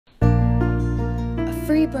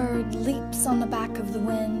free bird leaps on the back of the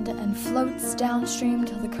wind and floats downstream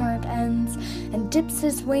till the current ends, and dips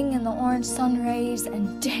his wing in the orange sun rays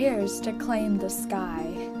and dares to claim the sky.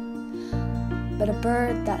 But a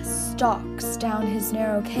bird that stalks down his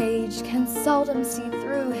narrow cage can seldom see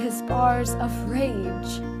through his bars of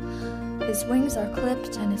rage. His wings are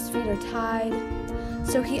clipped and his feet are tied,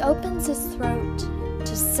 so he opens his throat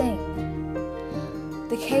to sing.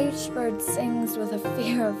 The caged bird sings with a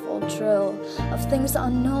fearful trill of things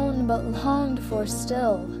unknown but longed for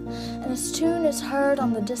still, and his tune is heard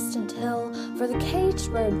on the distant hill, for the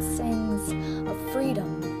caged bird sings of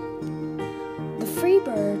freedom. The free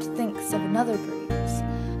bird thinks of another breeze,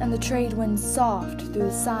 and the trade winds soft through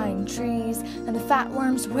the sighing trees, and the fat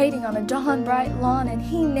worms waiting on a dawn-bright lawn, and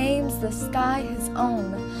he names the sky his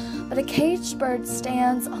own. But a caged bird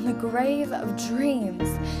stands on the grave of dreams.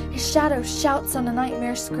 His shadow shouts on a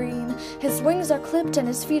nightmare scream. His wings are clipped and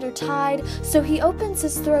his feet are tied, so he opens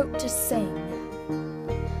his throat to sing.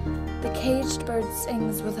 The caged bird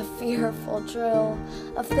sings with a fearful trill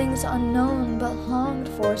of things unknown but longed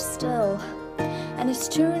for still, and his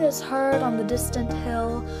tune is heard on the distant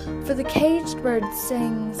hill, for the caged bird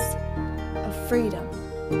sings of freedom.